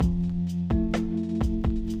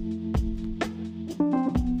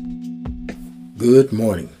Good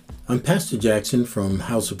morning. I'm Pastor Jackson from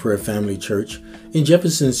House of Prayer Family Church in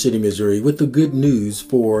Jefferson City, Missouri, with the good news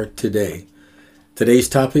for today. Today's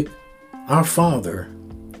topic, Our Father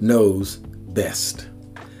Knows Best.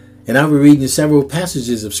 And I'll be reading several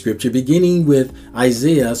passages of Scripture, beginning with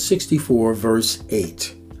Isaiah 64, verse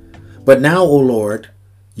 8. But now, O Lord,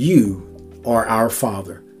 you are our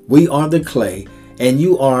Father. We are the clay, and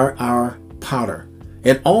you are our potter,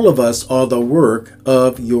 and all of us are the work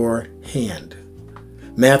of your hand.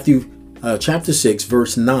 Matthew chapter 6,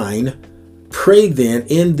 verse 9, pray then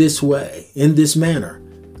in this way, in this manner,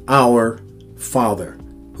 Our Father,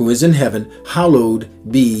 who is in heaven, hallowed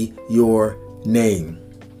be your name.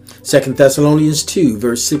 2 Thessalonians 2,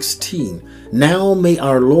 verse 16, now may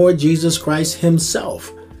our Lord Jesus Christ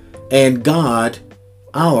himself and God,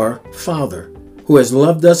 our Father, who has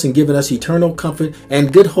loved us and given us eternal comfort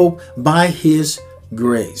and good hope by his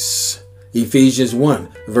grace. Ephesians 1,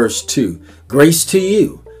 verse 2, grace to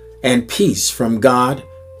you and peace from God,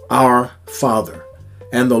 our Father,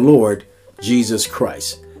 and the Lord Jesus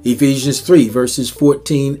Christ. Ephesians 3, verses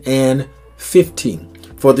 14 and 15.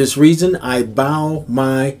 For this reason, I bow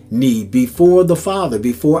my knee before the Father,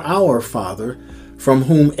 before our Father, from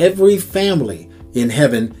whom every family in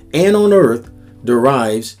heaven and on earth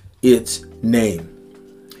derives its name.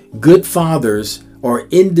 Good fathers are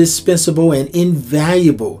indispensable and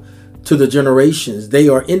invaluable to the generations. They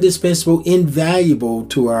are indispensable, invaluable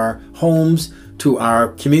to our homes, to our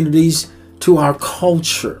communities, to our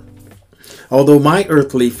culture. Although my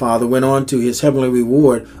earthly father went on to his heavenly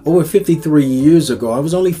reward over 53 years ago, I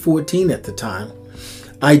was only 14 at the time,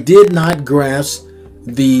 I did not grasp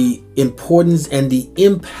the importance and the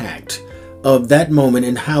impact of that moment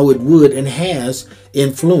and how it would and has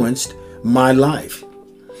influenced my life.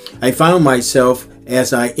 I found myself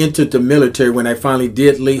as I entered the military, when I finally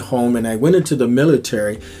did leave home and I went into the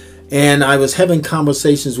military, and I was having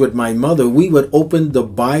conversations with my mother. We would open the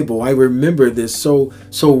Bible. I remember this so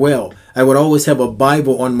well. I would always have a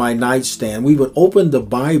Bible on my nightstand. We would open the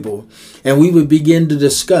Bible and we would begin to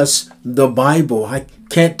discuss the Bible. I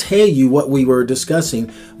can't tell you what we were discussing,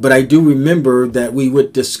 but I do remember that we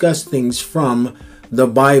would discuss things from the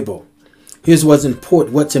Bible. Here's what's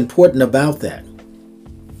important about that.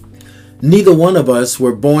 Neither one of us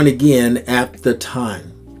were born again at the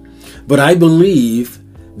time, but I believe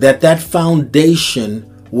that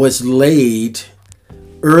foundation was laid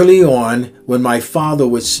early on when my father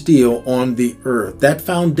was still on the earth. That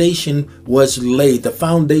foundation was laid. The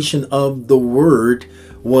foundation of the Word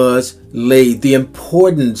was laid. The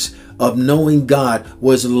importance of knowing God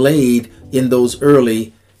was laid in those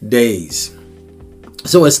early days.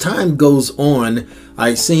 So as time goes on,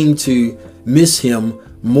 I seem to miss him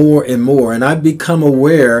more and more, and I've become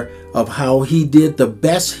aware of how he did the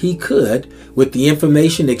best he could with the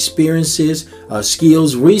information, experiences,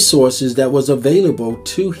 skills, resources that was available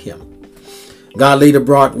to him. God later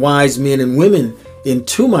brought wise men and women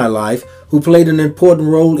into my life who played an important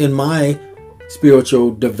role in my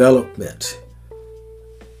spiritual development.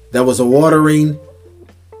 There was a watering,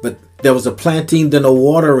 but there was a planting, then a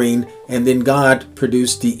watering, and then God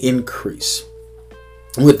produced the increase.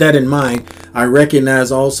 With that in mind, I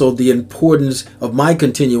recognize also the importance of my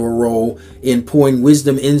continual role in pouring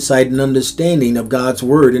wisdom, insight, and understanding of God's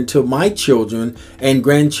Word into my children and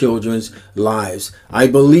grandchildren's lives. I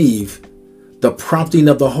believe the prompting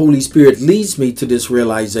of the Holy Spirit leads me to this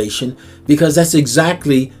realization because that's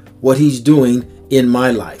exactly what He's doing in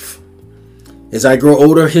my life. As I grow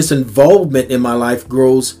older, His involvement in my life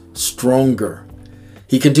grows stronger.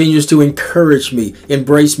 He continues to encourage me,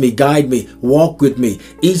 embrace me, guide me, walk with me.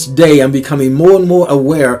 Each day I'm becoming more and more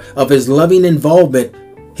aware of his loving involvement,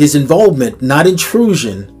 not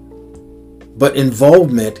intrusion, but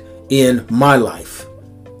involvement in my life.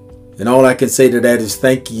 And all I can say to that is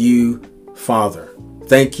thank you, Father.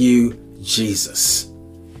 Thank you, Jesus.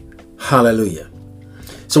 Hallelujah.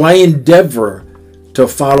 So I endeavor to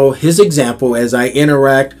follow his example as I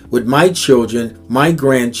interact with my children, my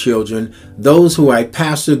grandchildren, those who I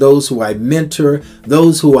pastor, those who I mentor,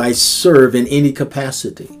 those who I serve in any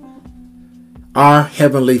capacity. Our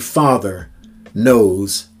Heavenly Father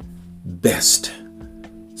knows best.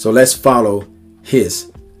 So let's follow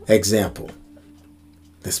his example.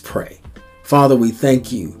 Let's pray. Father, we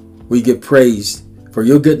thank you. We give praise for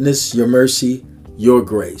your goodness, your mercy, your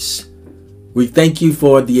grace. We thank you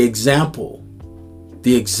for the example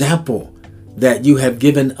that you have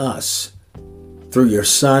given us through your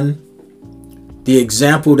Son, the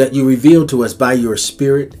example that you revealed to us by your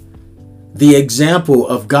Spirit, the example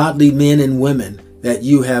of godly men and women that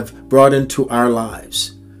you have brought into our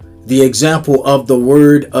lives, the example of the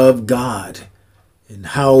Word of God and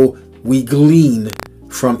how we glean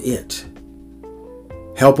from it.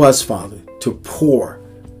 Help us, Father, to pour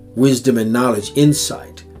wisdom and knowledge,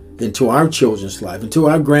 insight into our children's life, into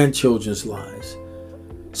our grandchildren's lives,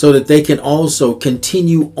 so that they can also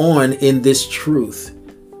continue on in this truth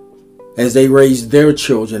as they raise their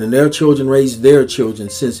children and their children raise their children,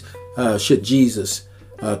 since should Jesus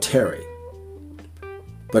tarry.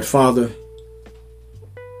 But Father,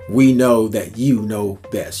 we know that you know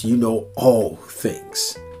best. You know all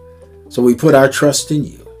things. So we put our trust in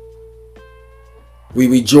you. We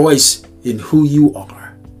rejoice in who you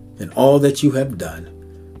are and all that you have done.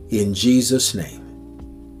 In Jesus'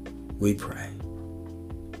 name we pray.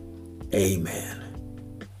 Amen.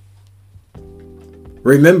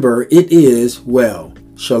 Remember, it is well.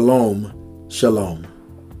 Shalom, shalom.